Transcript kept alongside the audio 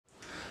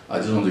I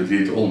just want to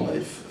greet all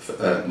my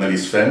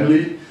Millies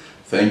family.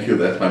 Thank you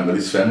that my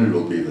Millies family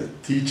will be the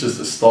teachers,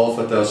 the staff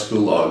at our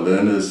school, our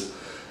learners,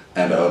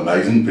 and our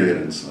amazing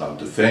parents. I want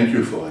to thank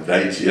you for a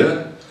great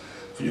year,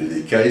 for your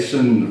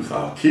dedication with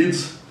our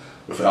kids.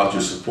 Without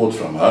your support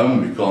from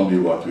home, we can't be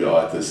what we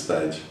are at this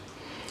stage.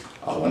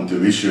 I want to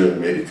wish you a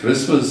Merry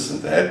Christmas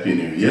and a Happy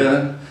New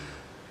Year.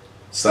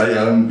 Stay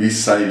home, be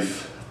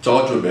safe,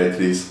 charge your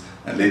batteries,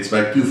 and let's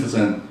make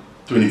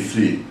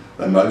 2023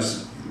 the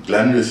most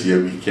glamorous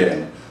year we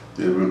can.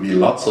 There will be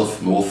lots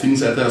of more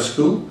things at our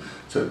school,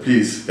 so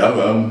please go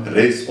home,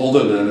 rest, all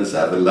the learners,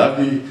 have a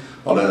lovely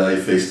holiday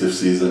festive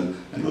season,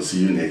 and we'll see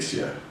you next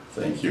year.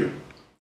 Thank you.